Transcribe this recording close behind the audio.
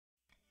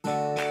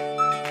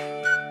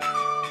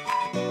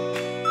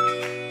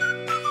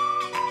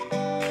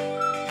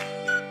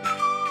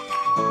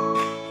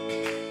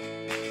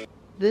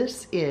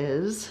This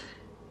is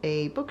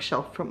a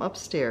bookshelf from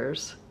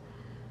upstairs,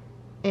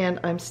 and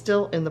I'm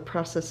still in the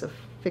process of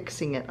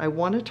fixing it. I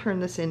want to turn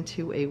this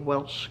into a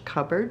Welsh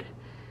cupboard.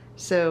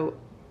 So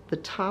the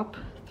top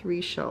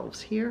 3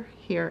 shelves, here,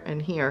 here, and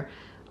here,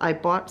 I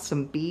bought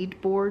some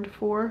beadboard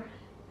for,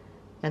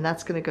 and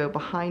that's going to go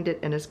behind it,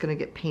 and it's going to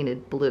get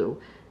painted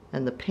blue.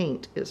 And the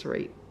paint is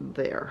right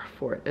there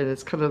for it, and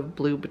it's kind of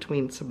blue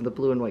between some of the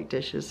blue and white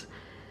dishes.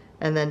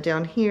 And then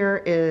down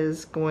here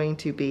is going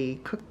to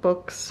be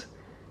cookbooks,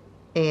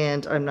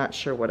 and I'm not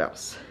sure what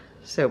else.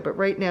 So, but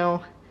right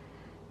now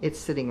it's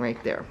sitting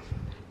right there.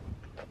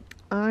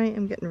 I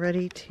am getting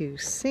ready to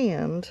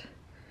sand.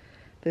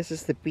 This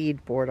is the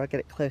beadboard. I'll get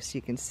it close so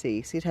you can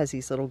see. See, it has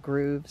these little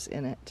grooves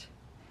in it,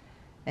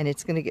 and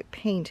it's going to get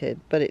painted,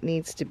 but it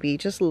needs to be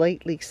just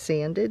lightly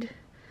sanded.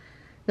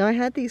 Now, I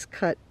had these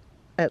cut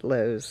at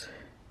Lowe's,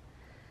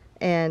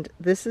 and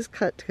this is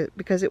cut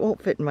because it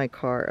won't fit in my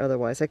car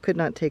otherwise. I could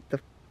not take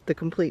the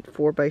complete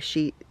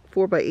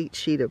 4x8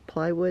 sheet of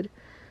plywood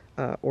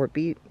or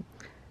bead.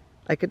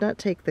 I could not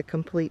take the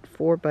complete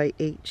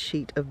 4x8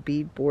 sheet of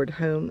beadboard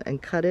home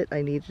and cut it.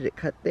 I needed it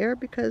cut there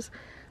because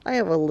I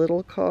have a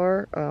little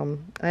car.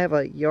 I have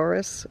a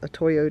Yaris, a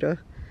Toyota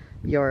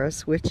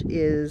Yaris, which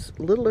is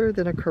littler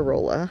than a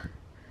Corolla.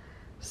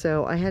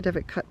 So I had to have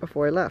it cut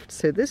before I left.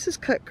 So this is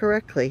cut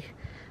correctly.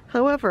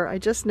 However, I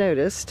just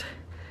noticed,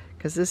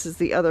 because this is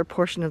the other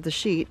portion of the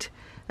sheet,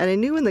 and I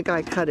knew when the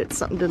guy cut it,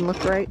 something didn't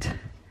look right.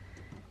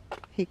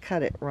 He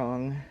cut it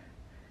wrong.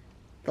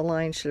 The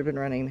line should have been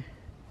running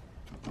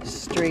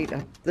straight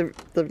up.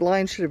 The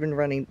line should have been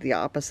running the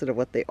opposite of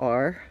what they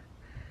are.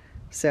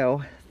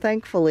 So,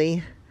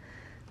 thankfully,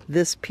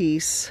 this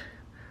piece,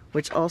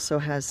 which also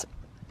has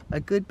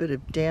a good bit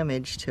of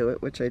damage to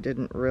it, which I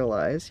didn't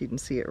realize, you can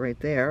see it right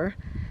there.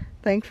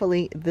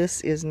 Thankfully,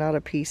 this is not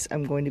a piece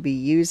I'm going to be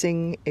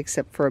using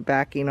except for a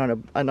backing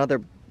on another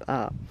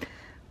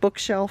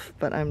bookshelf,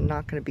 but I'm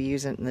not going to be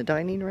using it in the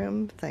dining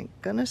room, thank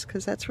goodness,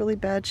 because that's really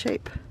bad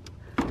shape.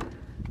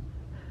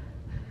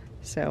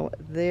 So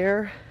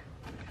there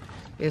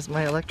is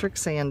my electric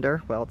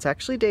sander. Well, it's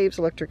actually Dave's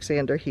electric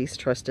sander. He's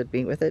trusted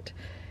me with it.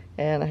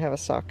 And I have a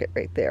socket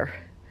right there.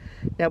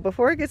 Now,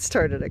 before I get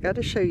started, I got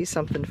to show you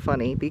something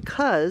funny,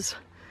 because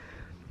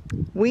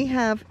we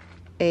have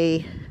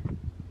a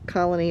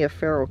colony of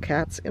feral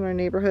cats in our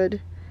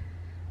neighborhood.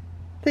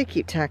 They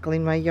keep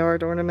tackling my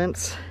yard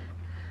ornaments.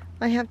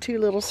 I have 2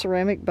 little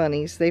ceramic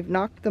bunnies. They've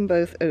knocked them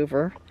both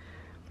over.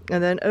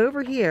 And then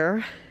over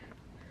here,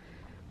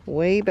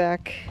 way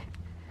back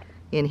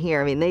in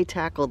here, I mean, they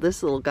tackled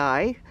this little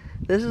guy.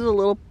 This is a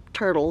little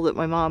turtle that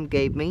my mom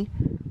gave me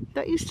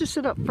that used to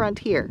sit up front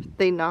here.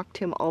 They knocked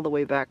him all the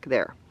way back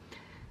there.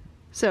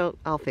 So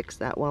I'll fix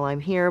that while I'm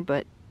here,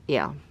 but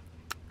yeah,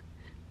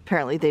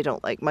 apparently they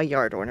don't like my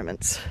yard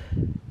ornaments.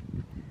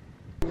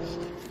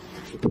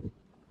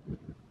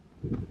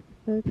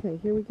 Okay,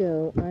 here we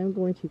go. I'm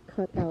going to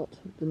cut out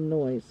the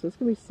noise. So it's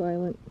going to be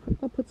silent.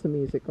 I'll put some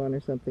music on or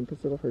something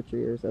because it'll hurt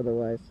your ears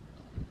otherwise.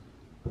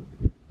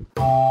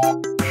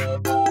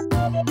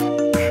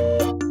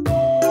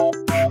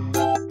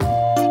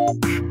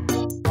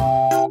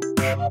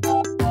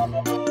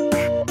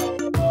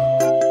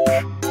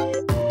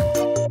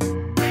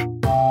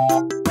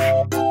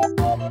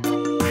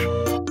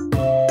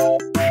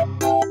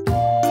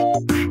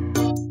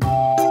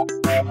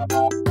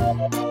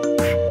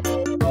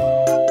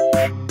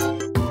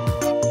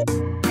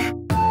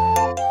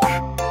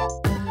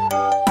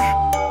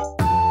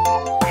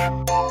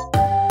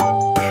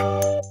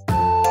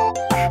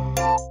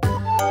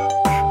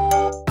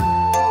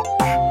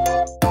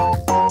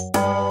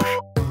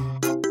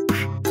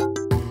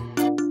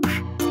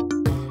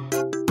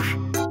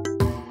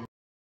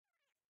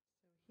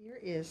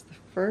 Is the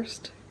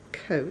first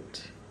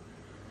coat,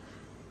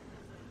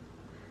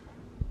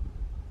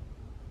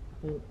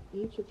 and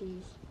each of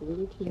these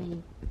little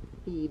teeny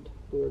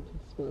beadboard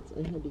spots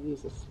I had to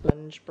use a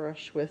sponge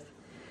brush with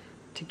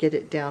to get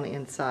it down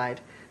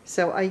inside.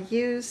 So I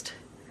used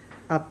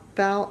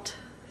about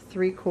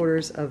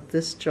 3/4 of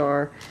this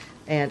jar,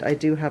 and I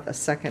do have a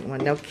second one.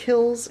 Now,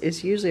 Kills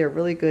is usually a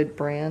really good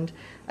brand.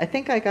 I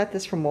think I got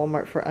this from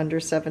Walmart for under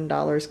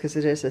 $7 because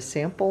it is a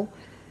sample.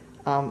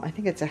 I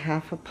think it's a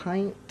 1/2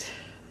 pint.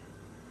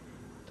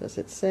 Does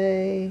it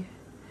say?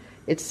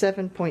 It's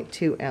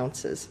 7.2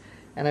 ounces.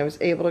 And I was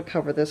able to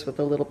cover this with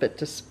a little bit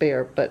to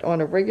spare. But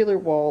on a regular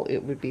wall,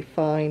 it would be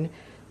fine.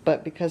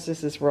 But because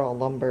this is raw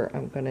lumber,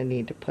 I'm going to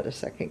need to put a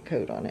second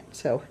coat on it.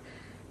 So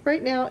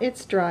right now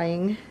it's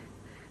drying.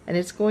 And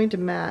it's going to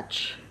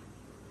match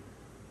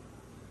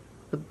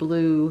the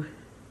blue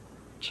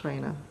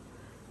china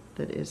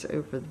that is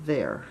over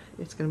there.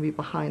 It's going to be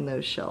behind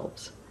those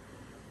shelves.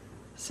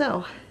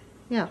 So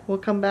yeah, we'll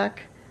come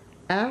back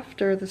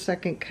after the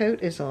second coat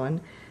is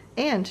on.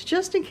 And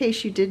just in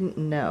case you didn't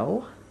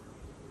know,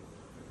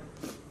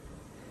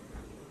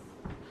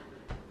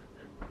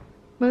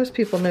 most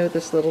people know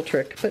this little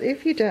trick, but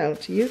if you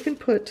don't, you can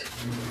put,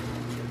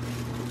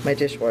 my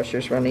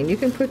dishwasher's running, you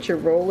can put your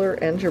roller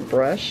and your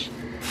brush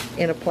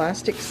in a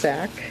plastic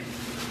sack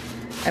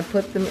and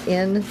put them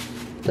in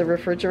the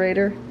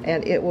refrigerator,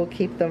 and it will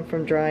keep them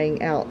from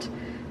drying out.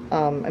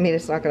 I mean,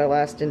 it's not going to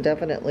last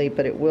indefinitely,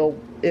 but it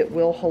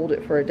will hold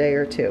it for a day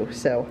or two.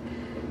 So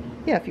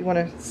yeah, if you want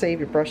to save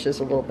your brushes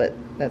a little bit,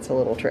 that's a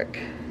little trick.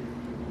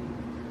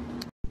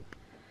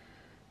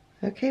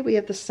 Okay, we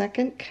have the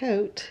second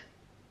coat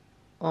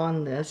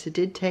on this. It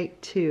did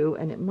take 2,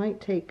 and it might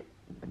take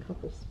a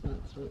couple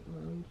spots right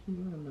around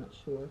here, I'm not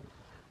sure.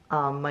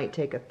 Might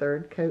take a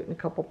third coat in a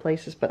couple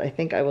places, but I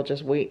think I will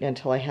just wait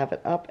until I have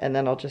it up, and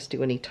then I'll just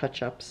do any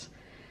touch-ups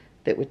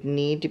that would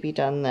need to be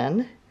done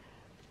then.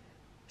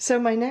 So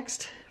my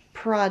next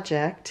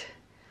project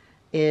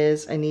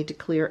is I need to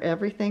clear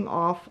everything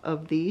off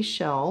of these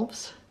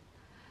shelves,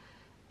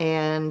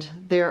 and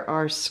there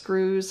are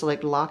screws,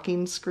 like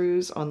locking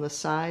screws on the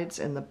sides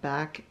and the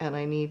back, and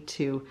I need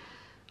to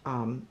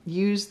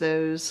use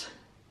those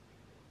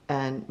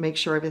and make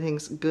sure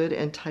everything's good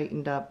and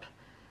tightened up.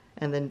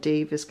 And then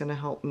Dave is going to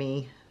help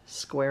me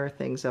square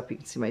things up. You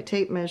can see my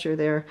tape measure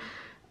there.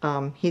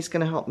 He's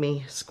going to help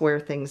me square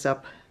things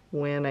up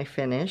when I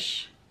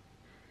finish.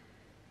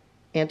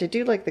 And to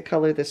do like the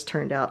color this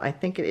turned out, I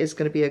think it is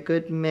going to be a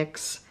good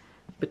mix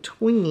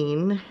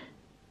between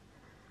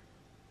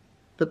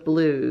the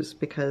blues,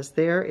 because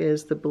there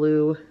is the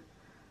blue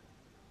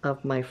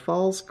of my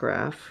Falls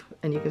graph,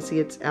 and you can see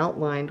it's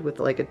outlined with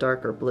like a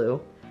darker blue.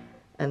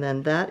 And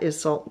then that is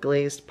salt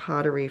glazed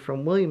pottery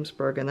from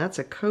Williamsburg, and that's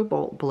a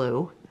cobalt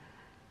blue.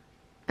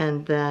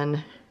 And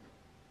then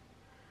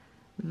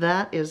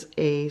that is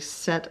a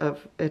set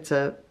of, it's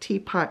a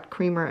teapot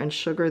creamer and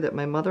sugar that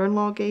my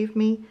mother-in-law gave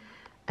me,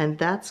 and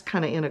that's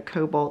kind of in a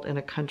cobalt and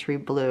a country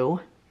blue.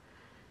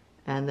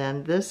 And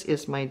then this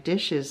is my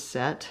dishes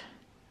set,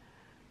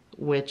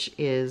 which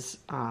is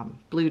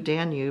Blue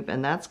Danube,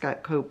 and that's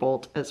got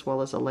cobalt as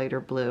well as a lighter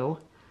blue.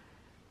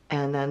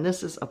 And then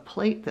this is a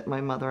plate that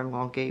my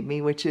mother-in-law gave me,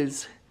 which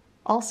is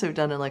also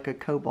done in like a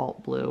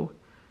cobalt blue,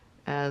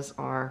 as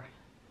are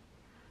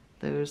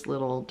those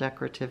little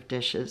decorative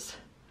dishes.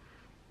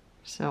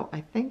 So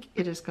I think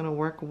it is going to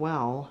work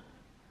well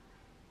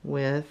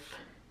with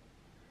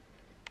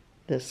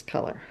this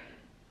color,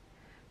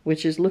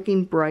 which is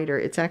looking brighter.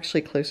 It's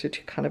actually closer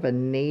to kind of a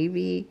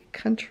navy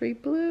country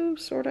blue,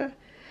 sort of.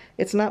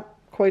 It's not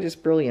quite as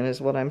brilliant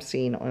as what I'm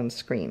seeing on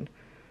screen.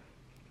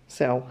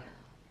 So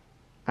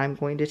I'm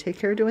going to take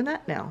care of doing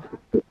that now.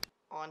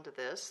 On to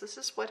this. This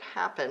is what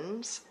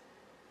happens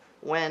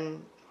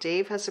when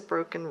Dave has a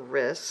broken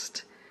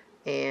wrist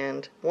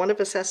and one of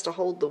us has to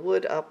hold the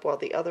wood up while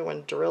the other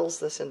one drills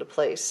this into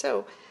place.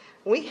 So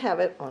we have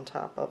it on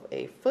top of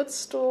a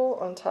footstool,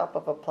 on top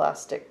of a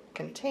plastic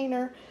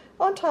container,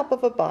 on top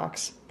of a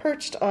box,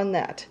 perched on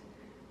that.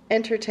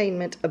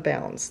 Entertainment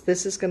abounds.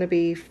 This is going to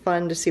be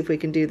fun to see if we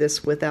can do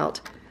this without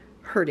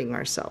hurting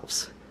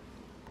ourselves.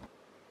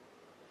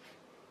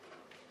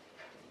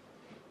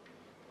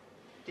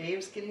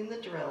 Dave's getting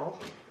the drill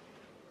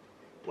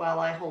while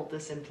I hold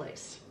this in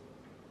place.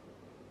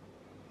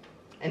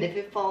 And if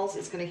it falls,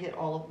 it's going to hit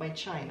all of my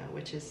china,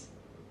 which is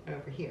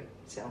over here.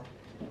 So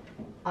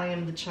I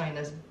am the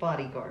china's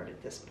bodyguard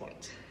at this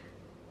point.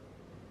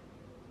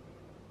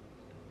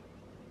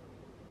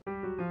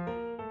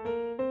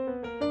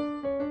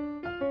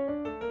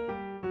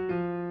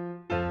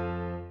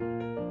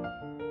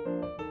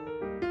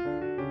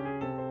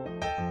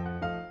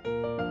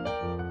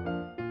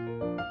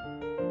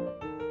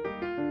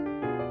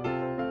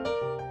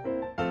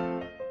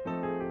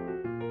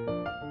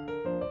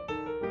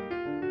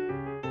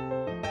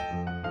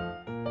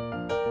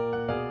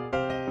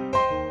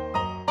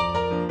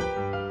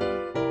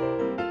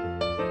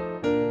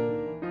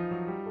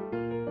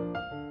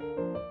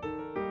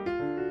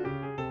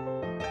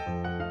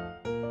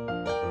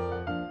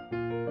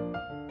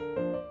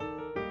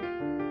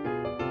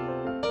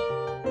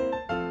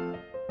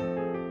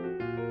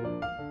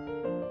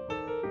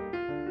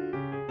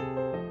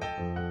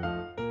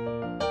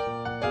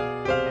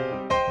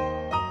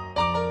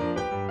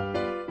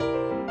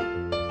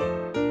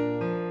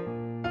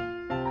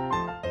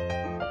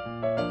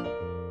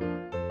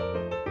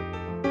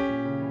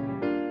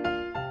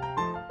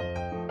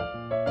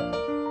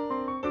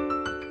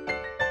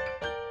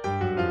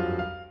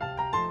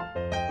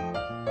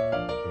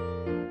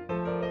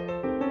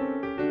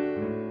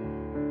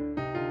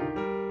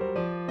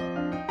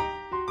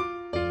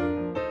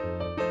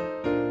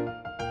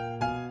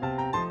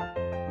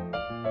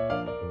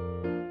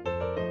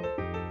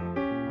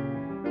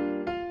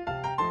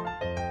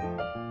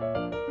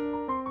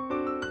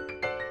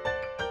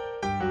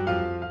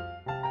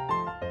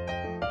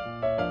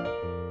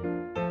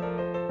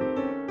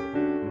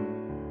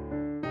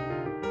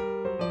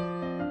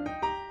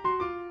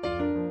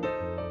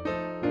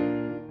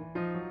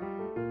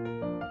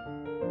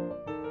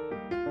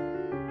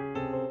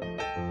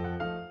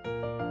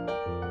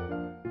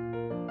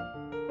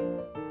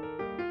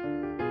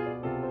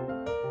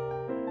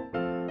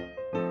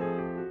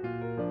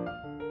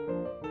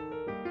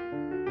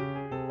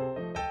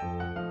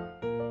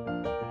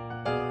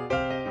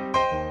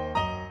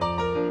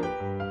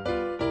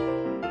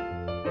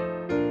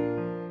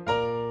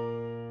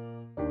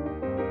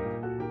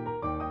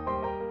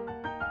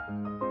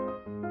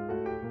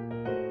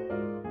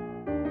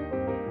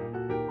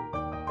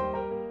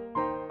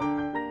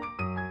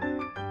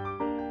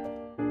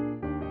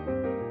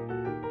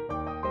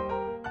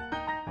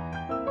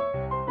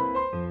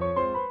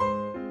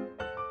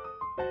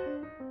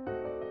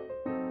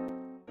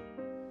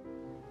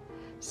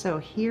 So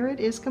here it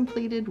is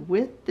completed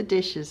with the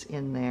dishes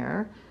in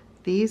there.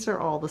 These are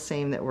all the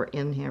same that were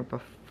in here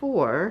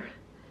before.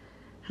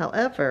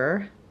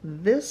 However,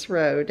 this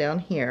row down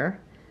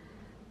here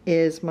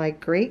is my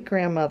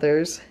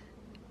great-grandmother's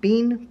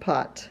bean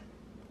pot,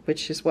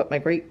 which is what my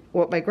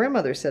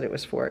grandmother said it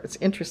was for. It's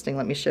interesting.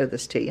 Let me show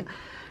this to you.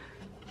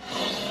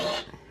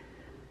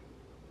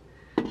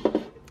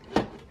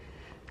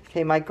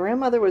 Okay, my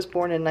grandmother was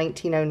born in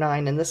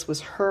 1909, and this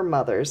was her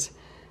mother's.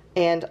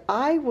 And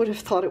I would have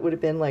thought it would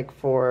have been like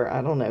for,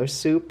 I don't know,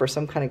 soup or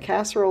some kind of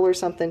casserole or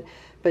something.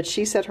 But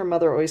she said her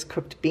mother always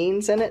cooked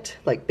beans in it,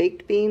 like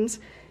baked beans.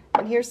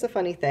 And here's the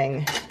funny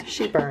thing.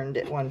 She burned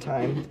it one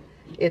time.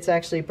 It's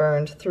actually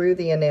burned through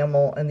the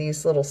enamel, and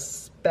these little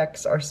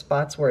specks are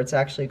spots where it's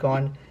actually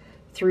gone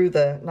through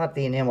the, not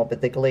the enamel,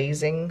 but the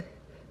glazing.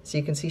 So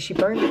you can see she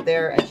burned it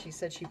there, and she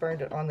said she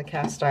burned it on the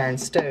cast iron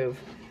stove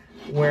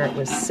where it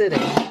was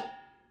sitting.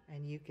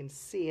 And you can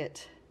see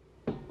it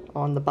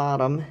on the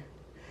bottom.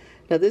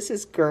 Now this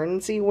is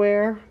Guernsey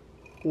ware,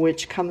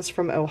 which comes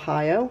from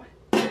Ohio.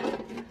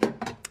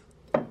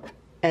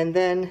 And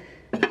then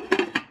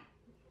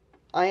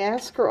I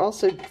asked her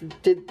also,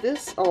 did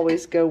this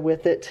always go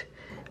with it?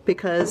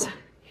 Because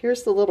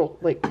here's the little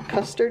like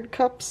custard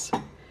cups.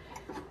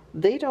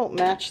 They don't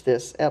match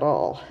this at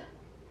all.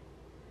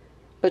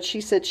 But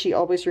she said she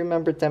always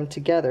remembered them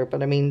together,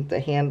 but I mean the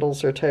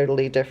handles are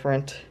totally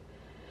different.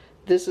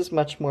 This is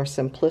much more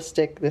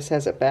simplistic. This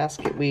has a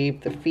basket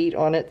weave, the feet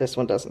on it. This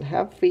one doesn't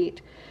have feet.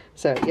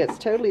 So yeah, it's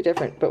totally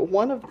different. But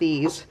one of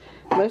these,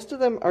 most of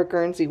them are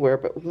Guernsey ware,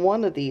 but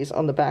one of these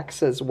on the back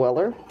says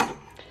Weller.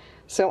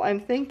 So I'm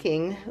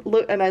thinking,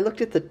 look, and I looked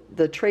at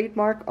the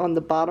trademark on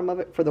the bottom of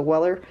it for the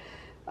Weller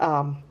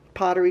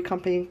Pottery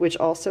Company, which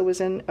also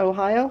was in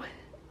Ohio.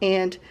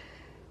 And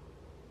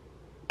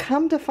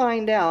come to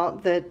find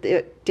out that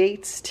it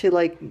dates to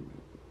like,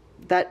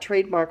 that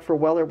trademark for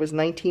Weller was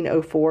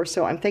 1904,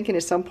 so I'm thinking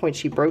at some point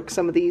she broke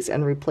some of these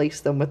and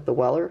replaced them with the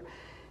Weller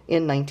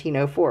in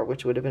 1904,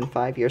 which would have been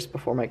 5 years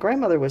before my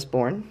grandmother was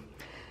born.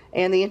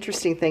 And the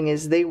interesting thing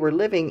is they were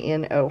living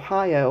in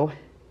Ohio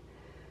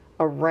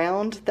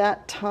around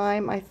that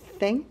time, I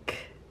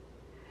think.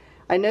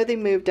 I know they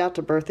moved out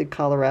to Berthoud,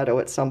 Colorado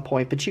at some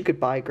point, but you could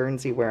buy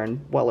Guernsey ware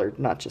and Weller,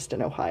 not just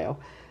in Ohio.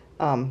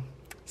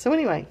 So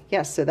anyway,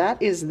 yes, so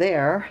that is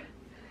there.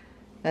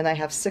 And I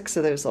have 6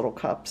 of those little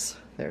cups.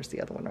 There's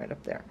the other one right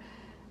up there.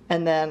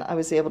 And then I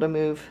was able to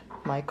move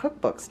my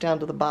cookbooks down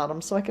to the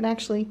bottom so I can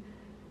actually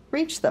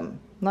reach them.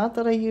 Not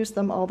that I use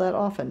them all that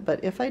often,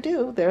 but if I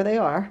do, there they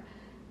are.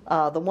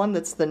 The one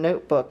that's the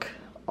notebook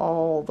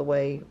all the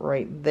way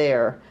right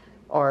there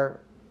are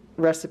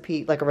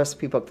like a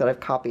recipe book that I've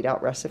copied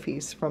out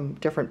recipes from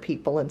different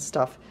people and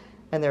stuff.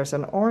 And there's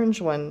an orange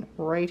one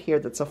right here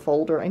that's a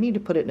folder. I need to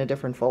put it in a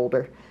different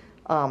folder.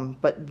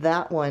 But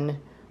that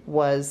one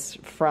was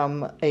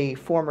from a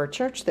former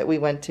church that we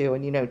went to,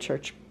 and you know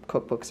church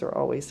cookbooks are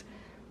always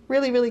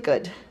really, really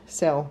good.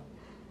 So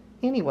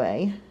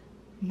anyway,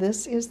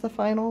 this is the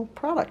final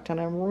product,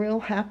 and I'm real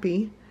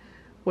happy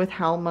with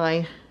how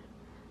my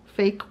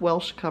fake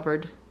Welsh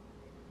cupboard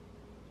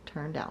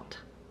turned out.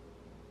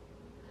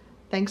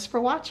 Thanks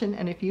for watching,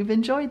 and if you've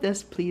enjoyed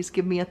this, please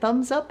give me a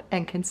thumbs up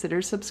and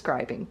consider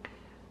subscribing.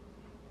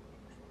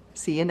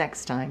 See you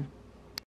next time.